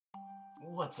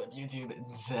What's up, YouTube?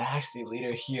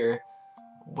 Daxdleader here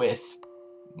with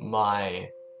my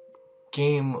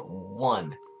Game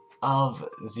 1 of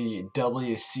the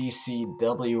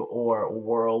WCCW, or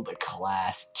World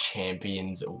Class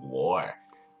Champions War.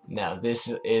 Now,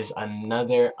 this is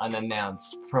another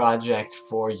unannounced project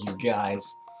for you guys.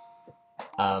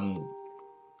 And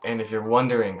if you're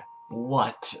wondering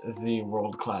what the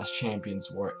World Class Champions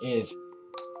War is,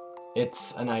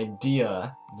 it's an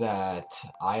idea that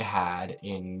I had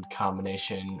in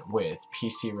combination with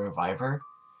PC Reviver,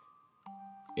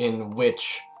 in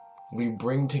which we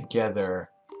bring together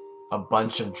a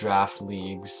bunch of draft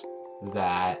leagues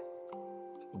that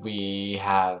we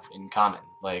have in common.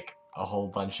 Like, a whole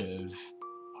bunch of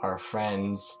our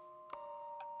friends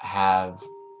have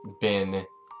been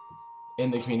in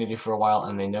the community for a while,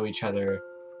 and they know each other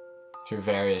through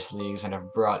various leagues and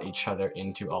have brought each other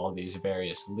into all these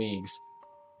various leagues,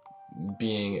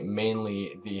 being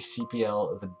mainly the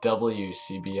CPL, the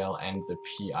WCBL, and the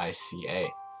PICA.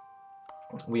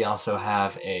 We also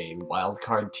have a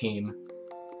wildcard team,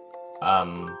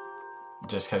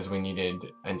 just because we needed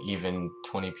an even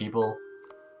 20 people.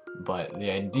 But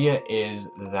the idea is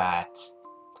that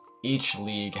each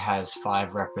league has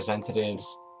 5 representatives,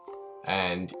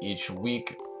 and each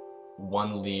week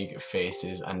one league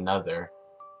faces another,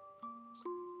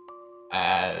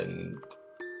 and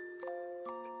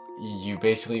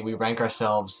we rank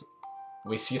ourselves,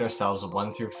 we seed ourselves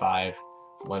 1 through 5,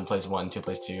 1 plays 1, 2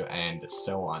 plays 2, and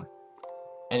so on.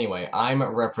 Anyway, I'm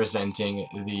representing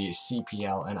the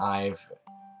CPL, and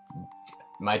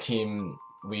my team,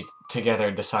 we together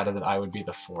decided that I would be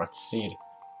the 4th seed.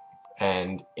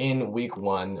 And in week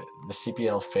 1, the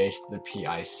CPL faced the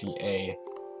PICA,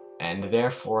 and their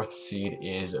 4th seed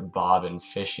is Bob and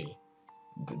Fishy.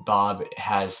 Bob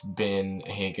has been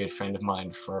a good friend of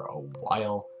mine for a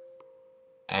while,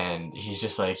 and he's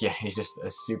just like, yeah, he's just a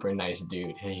super nice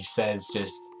dude. He says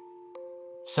just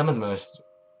some of the most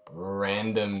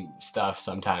random stuff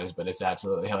sometimes, but it's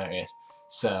absolutely hilarious.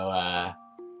 So,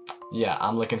 yeah,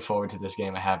 I'm looking forward to this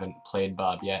game. I haven't played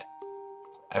Bob yet,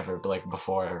 ever, like,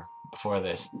 before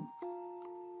this.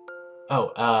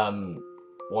 Oh,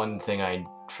 one thing I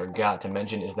forgot to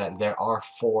mention is that there are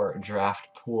 4 draft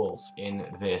pools in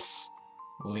this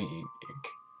league.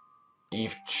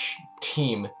 Each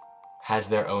team has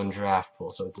their own draft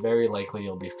pool, so it's very likely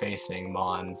you'll be facing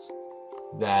mons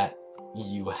that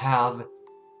you have.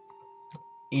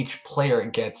 Each player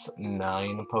gets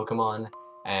 9 Pokemon,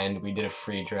 and we did a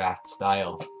free draft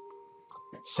style.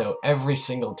 So every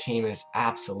single team is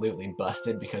absolutely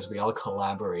busted because we all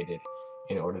collaborated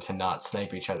in order to not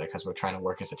snipe each other, because we're trying to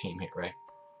work as a team here, right?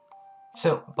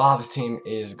 So Bob's team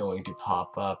is going to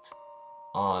pop up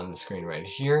on the screen right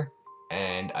here,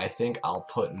 and I think I'll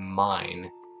put mine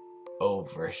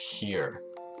over here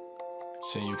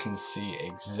so you can see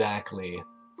exactly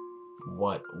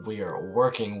what we are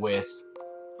working with.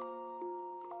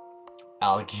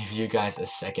 I'll give you guys a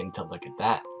second to look at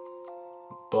that,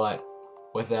 but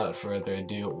without further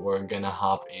ado, we're gonna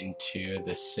hop into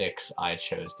the 6 I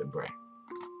chose to bring.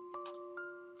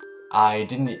 I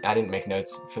didn't make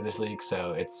notes for this league,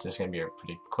 so it's just gonna be a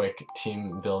pretty quick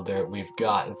team builder. We've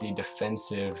got the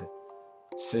defensive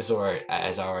Scizor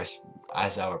as our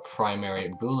primary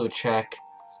Bulu check.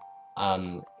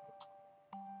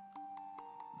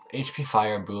 HP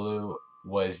Fire Bulu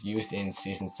was used in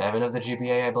Season 7 of the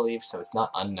GBA, I believe, so it's not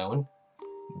unknown,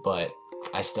 but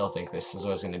I still think this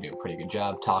Scizor is going to do a pretty good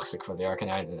job. Toxic for the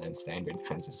Arcanine, and then standard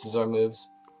defensive Scizor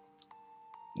moves.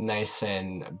 Nice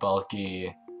and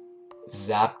bulky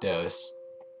Zapdos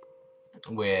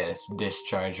with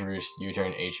Discharge, Roost,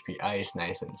 U-Turn, HP Ice,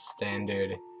 nice and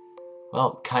standard.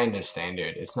 Well, kind of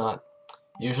standard. It's not...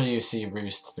 Usually you see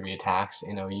Roost 3 attacks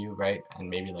in OU, right? And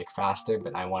maybe like faster,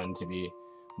 but I wanted to be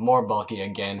more bulky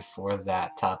again for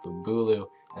that Tapu Bulu,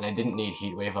 and I didn't need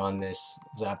Heat Wave on this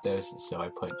Zapdos, so I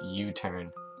put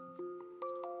U-Turn.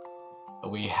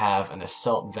 We have an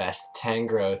Assault Vest,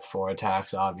 Tangrowth, 4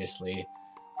 attacks, obviously,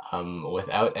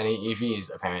 without any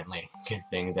EVs, apparently. Good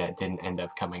thing that didn't end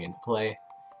up coming into play.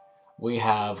 We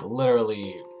have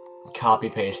literally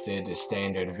copy-pasted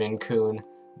standard Vincoon.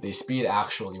 The speed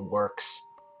actually works.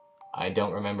 I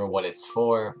don't remember what it's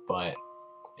for, but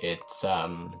it's,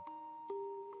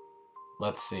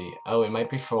 let's see. Oh, it might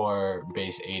be for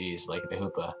base 80s, like the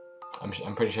Hoopa.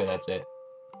 I'm pretty sure that's it.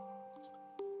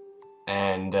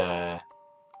 And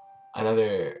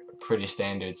another pretty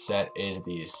standard set is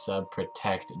the Sub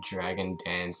Protect Dragon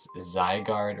Dance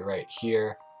Zygarde right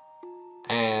here.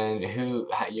 And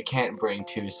you can't bring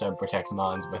 2 Sub Protect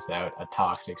Mons without a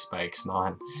Toxic Spikes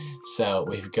Mon. So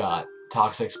we've got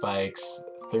Toxic Spikes,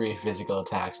 3 physical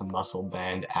attacks, Muscle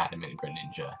Band, Adamant,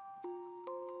 Greninja,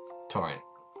 Torrent.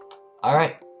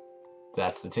 Alright,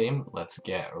 that's the team. Let's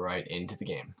get right into the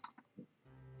game.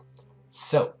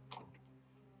 So,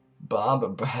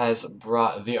 Bob has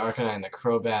brought the Arcanine, the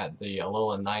Crobat, the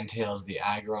Alola Ninetales, the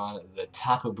Aggron, the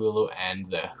Tapu Bulu, and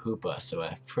the Hoopa, so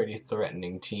a pretty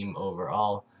threatening team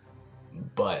overall.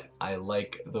 But I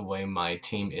like the way my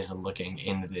team is looking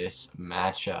in this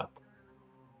matchup.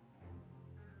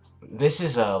 This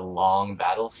is a long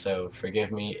battle, so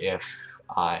forgive me if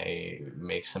I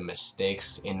make some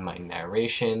mistakes in my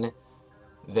narration.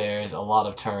 There's a lot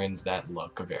of turns that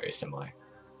look very similar.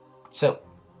 So,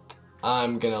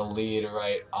 I'm gonna lead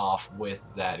right off with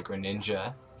that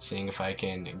Greninja, seeing if I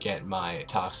can get my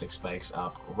Toxic Spikes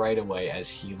up right away as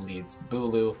he leads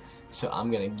Bulu. So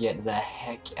I'm gonna get the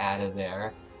heck out of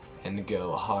there and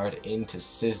go hard into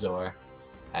Scizor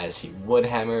as he Wood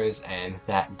Hammers, and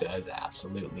that does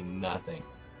absolutely nothing.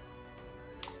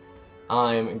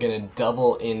 I'm gonna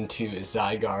double into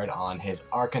Zygarde on his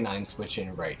Arcanine switch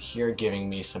in right here, giving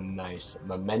me some nice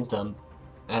momentum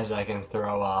as I can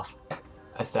throw off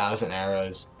 1,000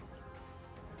 arrows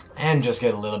and just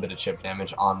get a little bit of chip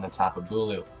damage on the Tapu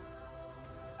Bulu.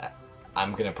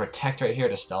 I'm gonna protect right here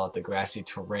to stall out the grassy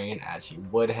terrain as he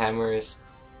Wood Hammers,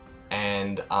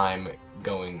 and I'm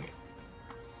going.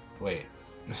 Wait.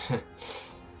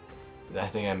 I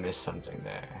think I missed something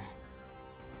there.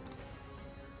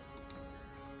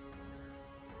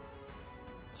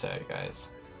 Sorry,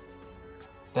 guys.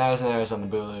 1,000 arrows on the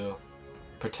Bulu.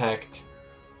 Protect.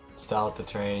 Stall out the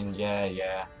terrain.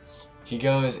 Yeah. He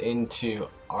goes into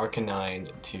Arcanine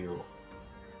to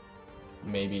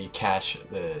maybe catch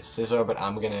the Scizor, but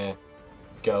I'm gonna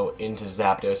go into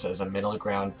Zapdos as a middle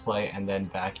ground play and then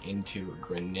back into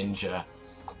Greninja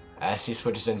as he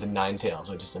switches into Ninetales,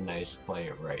 which is a nice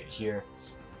play right here.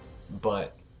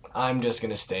 But I'm just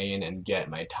gonna stay in and get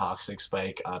my Toxic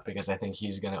Spike up because I think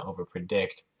he's gonna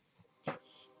overpredict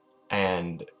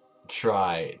and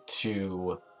try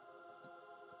to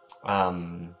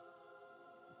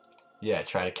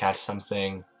try to catch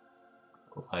something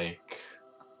like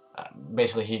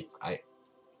basically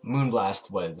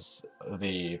Moonblast was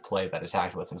the play that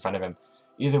attacked what's in front of him.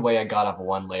 Either way, I got up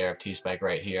one layer of T-Spike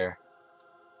right here,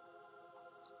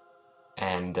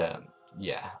 and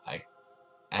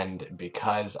and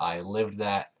because I lived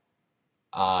that,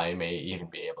 I may even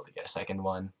be able to get a second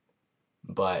one.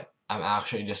 But I'm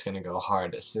actually just gonna go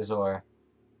hard at Scizor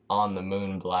on the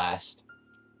Moonblast,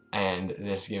 and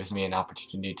this gives me an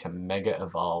opportunity to Mega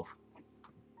Evolve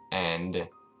and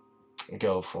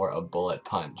go for a Bullet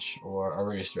Punch, or a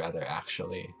Roost rather,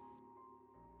 actually.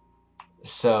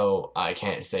 So I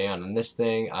can't stay on this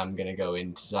thing. I'm gonna go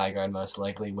into Zygarde most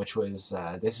likely, which was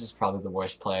this is probably the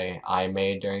worst play I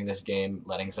made during this game,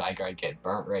 letting Zygarde get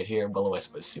burnt right here.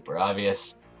 Will-O-Wisp was super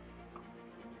obvious.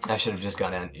 I should have just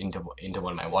gone into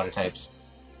one of my water types.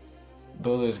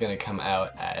 Bulu's gonna come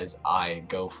out as I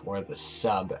go for the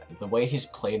sub. The way he's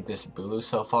played this Bulu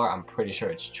so far, I'm pretty sure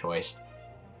it's choiced.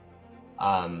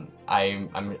 I'm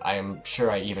sure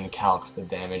I even calced the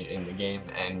damage in the game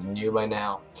and knew by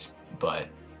now, but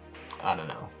I don't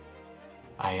know.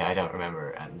 I don't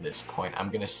remember at this point. I'm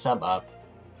gonna sub up,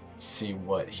 see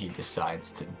what he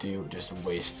decides to do, just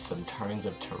waste some turns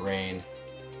of terrain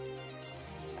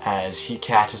as he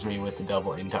catches me with the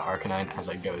double into Arcanine as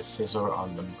I go Scizor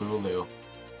on the Bulu,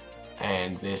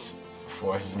 and this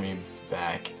forces me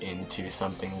back into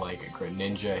something like a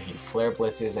Greninja. He Flare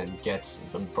Blitzes and gets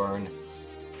the burn,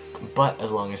 but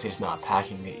as long as he's not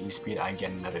packing the E-Speed, I get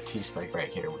another T-Spike right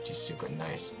here, which is super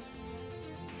nice.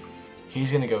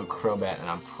 He's gonna go Crobat, and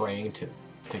I'm praying to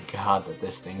God that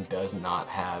this thing does not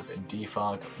have a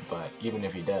defog, but even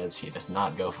if he does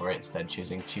not go for it, instead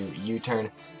choosing to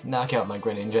U-turn, knock out my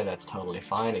Greninja. That's totally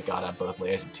fine. It got up both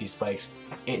layers of T-Spikes.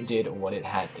 It did what it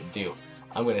had to do.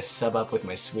 I'm going to sub up with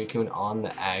my Suicune on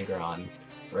the Aggron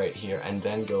right here, and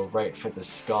then go right for the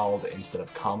Scald instead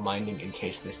of Calm Minding in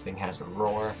case this thing has a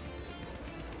Roar.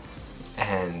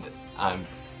 And I'm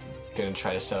going to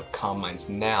try to set up Calm Minds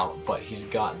now, but he's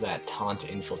got that Taunt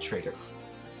Infiltrator.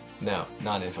 No,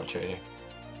 not Infiltrator.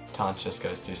 Taunt just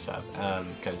goes through sub,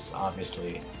 because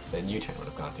obviously then U-turn would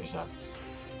have gone through sub.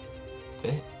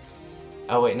 Did it?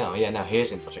 Oh wait, no, yeah, no, he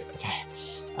is Infiltrator, okay.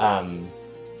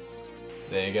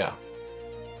 There you go.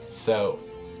 So,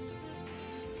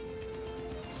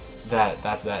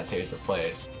 that's that series of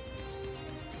plays.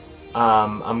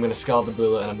 I'm going to Scald the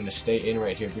Bulu, and I'm going to stay in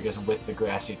right here because with the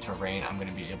grassy terrain, I'm going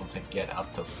to be able to get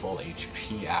up to full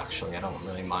HP, actually. I don't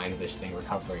really mind this thing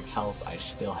recovering health. I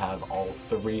still have all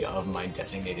 3 of my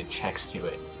designated checks to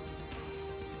it.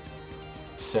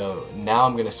 So now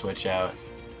I'm going to switch out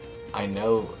I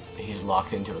know he's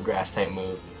locked into a grass type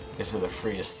move. This is the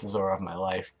freest Scizor of my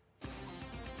life.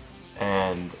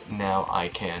 And now I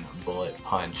can bullet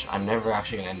punch. I'm never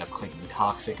actually going to end up clicking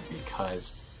Toxic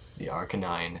because the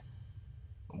Arcanine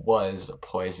was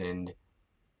poisoned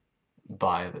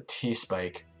by the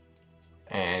T-Spike.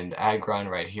 And Aggron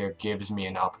right here gives me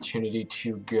an opportunity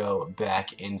to go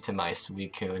back into my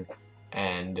Suicune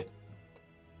and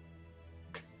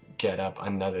get up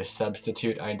another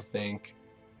substitute, I'd think.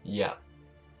 Yeah.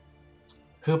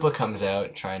 Hoopa comes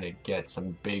out trying to get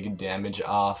some big damage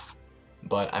off,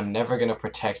 but I'm never going to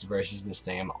protect versus this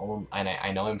thing.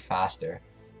 I know I'm faster,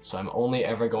 so I'm only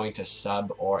ever going to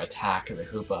sub or attack the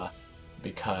Hoopa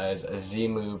because a Z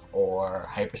move or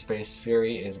Hyperspace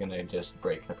Fury is going to just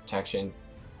break the protection.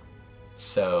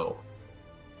 So,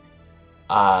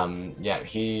 yeah,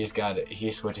 he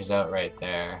switches out right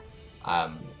there.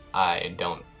 I'm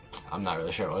not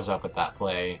really sure what was up with that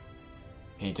play.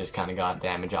 He just kind of got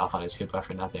damage off on his Hoopa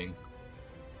for nothing.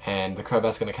 And the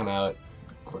Crobat's going to come out.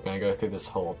 We're going to go through this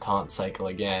whole taunt cycle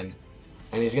again.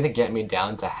 And he's going to get me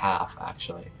down to half,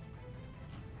 actually.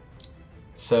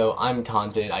 So I'm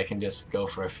taunted. I can just go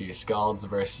for a few Scalds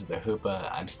versus the Hoopa.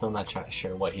 I'm still not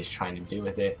sure what he's trying to do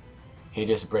with it. He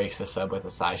just breaks the sub with a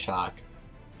Psyshock.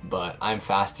 But I'm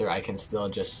faster. I can still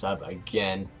just sub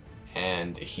again.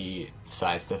 And he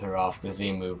decides to throw off the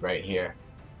Z move right here.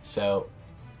 So,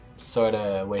 sort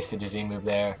of wasted your Z move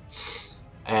there.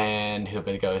 And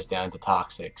Hoopa goes down to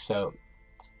Toxic. So,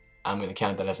 I'm going to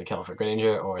count that as a kill for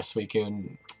Greninja or a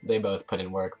Suicune. They both put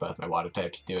in work, both my water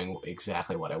types doing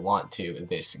exactly what I want to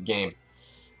this game.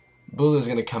 Bulu's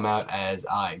going to come out as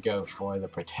I go for the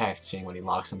Protect, seeing what he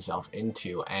locks himself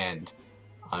into, and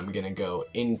I'm going to go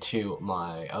into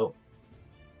my... oh,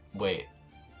 wait.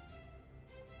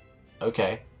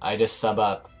 Okay, I just sub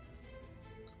up,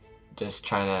 just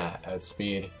trying to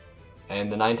outspeed,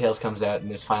 and the Ninetales comes out,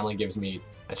 and this finally gives me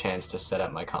a chance to set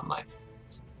up my Calm Minds.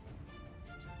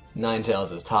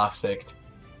 Ninetales is Toxic.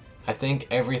 I think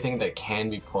everything that can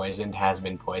be poisoned has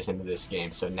been poisoned in this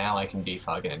game, so now I can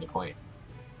defog at any point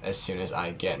as soon as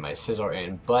I get my Scizor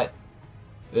in, but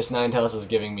this Ninetales is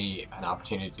giving me an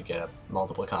opportunity to get up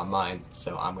multiple Calm Minds,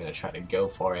 so I'm going to try to go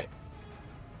for it.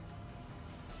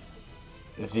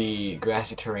 The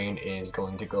grassy terrain is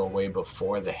going to go away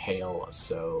before the hail,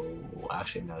 so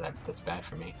actually no, that's bad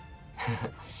for me.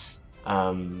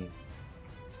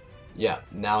 Yeah,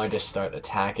 now I just start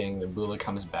attacking. The Bula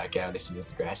comes back out as soon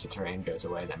as the grassy terrain goes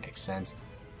away. That makes sense.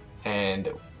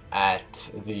 And at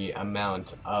the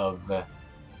amount of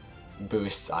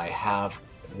boosts I have,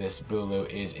 this Bulu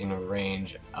is in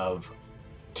range of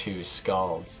 2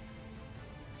 Scalds.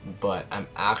 But I'm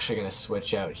actually going to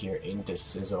switch out here into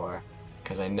Scizor,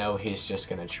 because I know he's just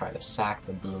going to try to sack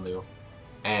the Bulu,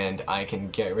 and I can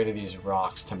get rid of these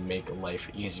rocks to make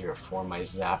life easier for my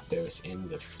Zapdos in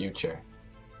the future.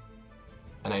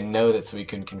 And I know that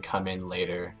Suicune can come in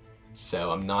later, so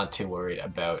I'm not too worried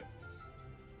about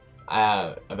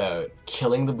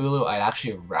killing the Bulu. I'd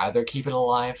actually rather keep it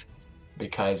alive,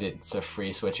 because it's a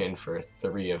free switch in for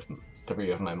three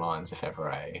of my Mons if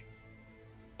ever I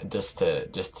just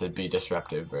to be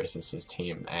disruptive versus his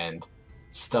team. And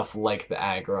stuff like the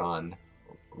Aggron,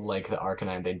 like the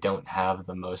Arcanine, they don't have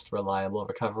the most reliable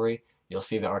recovery. You'll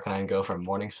see the Arcanine go for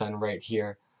Morning Sun right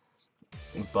here,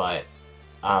 but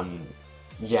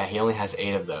yeah, he only has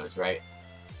 8 of those, right?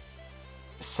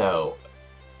 So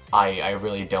I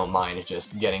really don't mind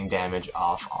just getting damage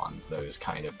off on those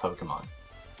kind of Pokemon.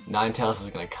 Ninetales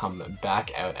is going to come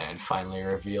back out and finally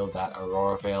reveal that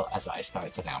Aurora Veil as I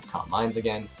start setting up Calm Minds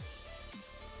again.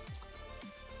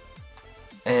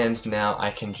 And now I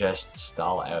can just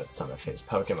stall out some of his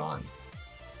Pokemon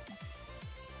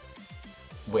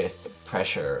with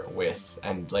pressure,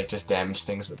 and like just damage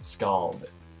things with Scald.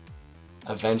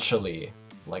 Eventually,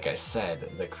 like I said,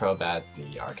 the Crobat,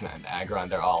 the Arcanine, the Aggron,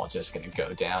 they're all just going to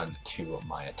go down to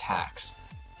my attacks.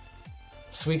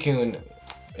 Suicune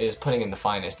is putting in the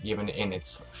finest. Even in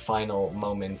its final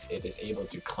moments, it is able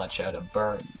to clutch out a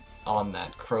burn on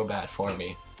that Crobat for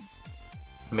me,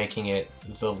 making it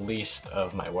the least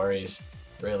of my worries,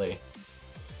 really.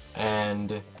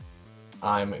 And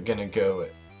I'm not gonna go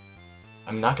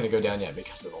down yet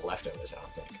because of the leftovers, I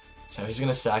don't think. So he's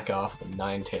gonna sack off the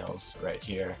Ninetales right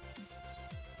here.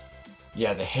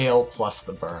 Yeah, the hail plus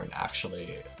the burn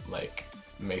actually, like,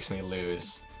 makes me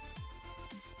lose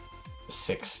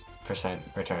 6%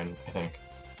 per turn, I think.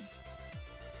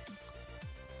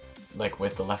 Like,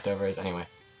 with the leftovers, anyway.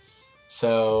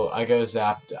 So, I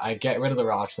get rid of the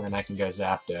rocks, and then I can go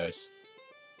Zapdos,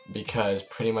 because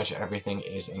pretty much everything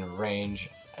is in range.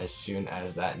 As soon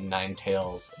as that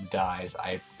Ninetales dies,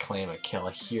 I claim a kill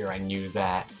here. I knew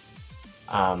that.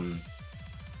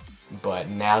 But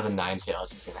now the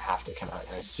Ninetales is going to have to come out,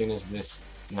 and as soon as this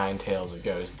Ninetales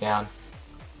goes down,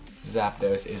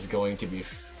 Zapdos is going to be,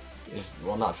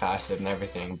 well, not faster than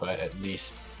everything, but at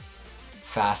least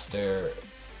faster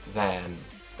than,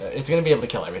 it's going to be able to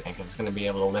kill everything, because it's going to be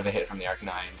able to live a hit from the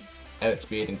Arcanine,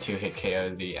 outspeed and 2-hit KO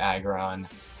the Aggron,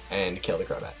 and kill the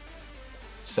Crobat.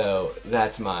 So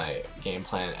that's my game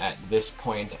plan at this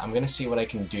point. I'm going to see what I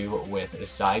can do with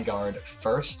Zygarde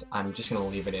first. I'm just going to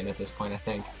leave it in at this point, I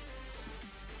think.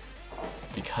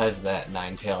 Because that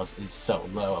Ninetales is so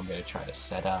low, I'm going to try to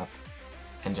set up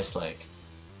and just like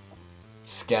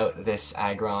scout this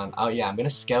Aggron. Oh yeah, I'm going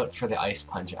to scout for the Ice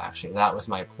Punch actually. That was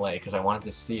my play because I wanted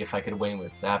to see if I could win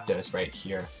with Zapdos right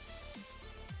here.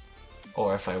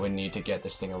 Or if I would need to get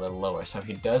this thing a little lower. So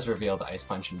he does reveal the Ice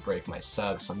Punch and break my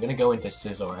sub, so I'm going to go into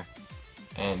Scizor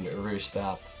and Roost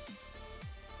up.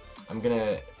 I'm going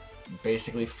to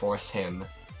basically force him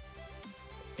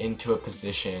into a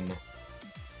position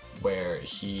where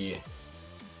he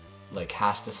like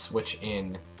has to switch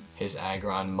in his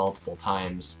Aggron multiple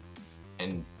times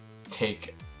and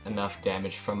take enough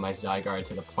damage from my Zygarde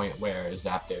to the point where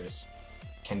Zapdos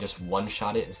can just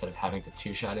one-shot it instead of having to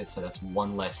two-shot it, so that's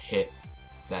one less hit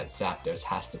that Zapdos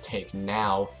has to take.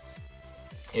 Now,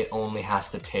 it only has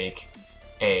to take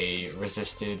a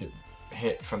resisted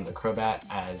hit from the Crobat,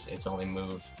 as its only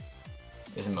move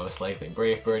is most likely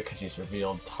Brave Bird, because he's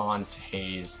revealed Taunt,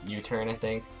 Haze, U-Turn, I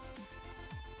think.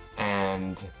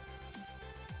 And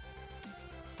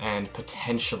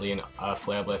potentially a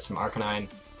Flare Blitz from Arcanine,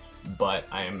 but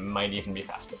I might even be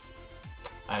faster.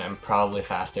 And I'm probably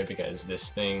faster because this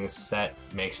thing's set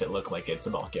makes it look like it's a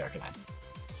bulky Arcanine.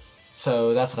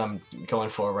 So that's what I'm going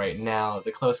for right now.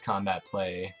 The close combat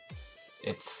play,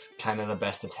 it's kind of the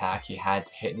best attack. He had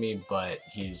to hit me, but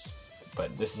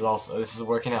this is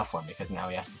working out for me because now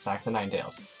he has to sack the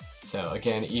Ninetales. So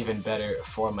again, even better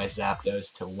for my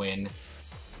Zapdos to win.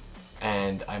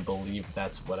 And I believe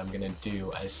that's what I'm going to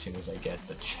do as soon as I get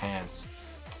the chance.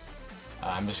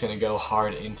 I'm just going to go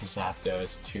hard into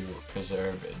Zapdos to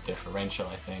preserve a differential,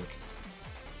 I think.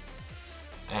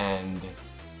 And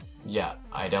yeah,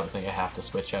 I don't think I have to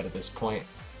switch out at this point.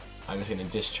 I'm just going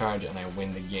to discharge and I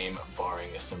win the game,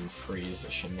 barring some freeze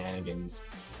shenanigans.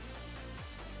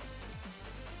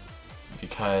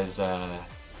 Because I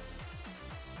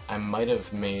might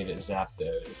have made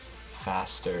Zapdos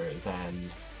faster than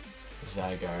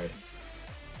Zygarde,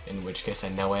 in which case I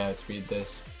know I outspeed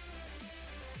this.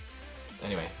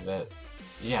 Anyway,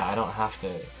 yeah, I don't have to.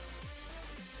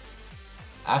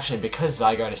 Actually, because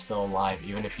Zygarde is still alive,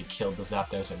 even if he killed the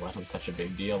Zapdos, it wasn't such a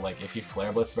big deal. Like, if he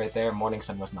Flare Blitzed right there, Morning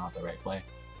Sun was not the right play.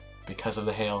 Because of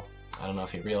the hail. I don't know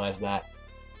if he realized that.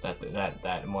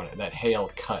 That hail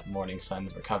cut Morning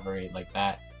Sun's recovery like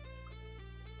that.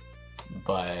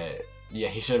 But yeah,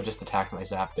 he should have just attacked my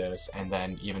Zapdos, and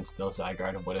then even still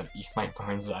Zygarde would have, my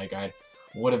Burn Zygarde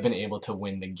would have been able to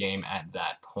win the game at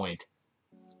that point.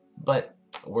 But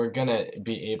we're gonna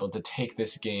be able to take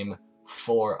this game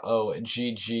 4-0,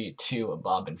 GG to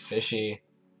Bob and Fishy,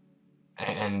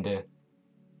 and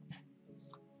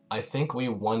I think we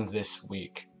won this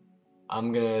week.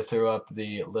 I'm gonna throw up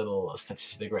the little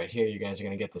statistic right here. You guys are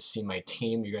gonna get to see my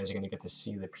team. You guys are gonna get to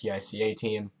see the PICA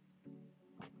team.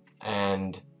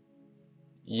 And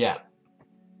yeah,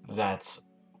 that's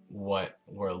what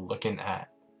we're looking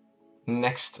at.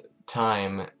 Next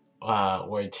time,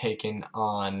 we're taking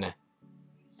on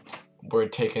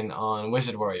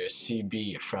Wizard Warrior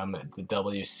CB from the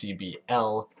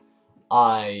WCBL.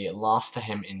 I lost to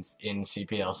him in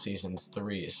CPL Season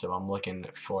 3, so I'm looking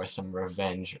for some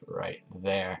revenge right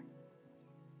there.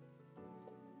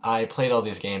 I played all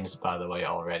these games, by the way,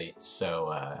 already,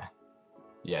 so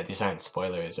yeah, these aren't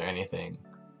spoilers or anything.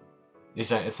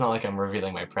 It's not like I'm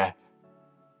revealing my prep.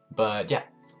 But yeah,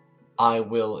 I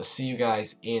will see you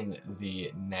guys in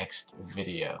the next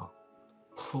video.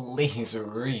 Please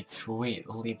retweet,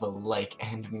 leave a like,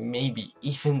 and maybe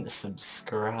even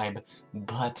subscribe.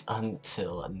 But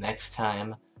until next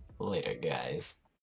time, later guys.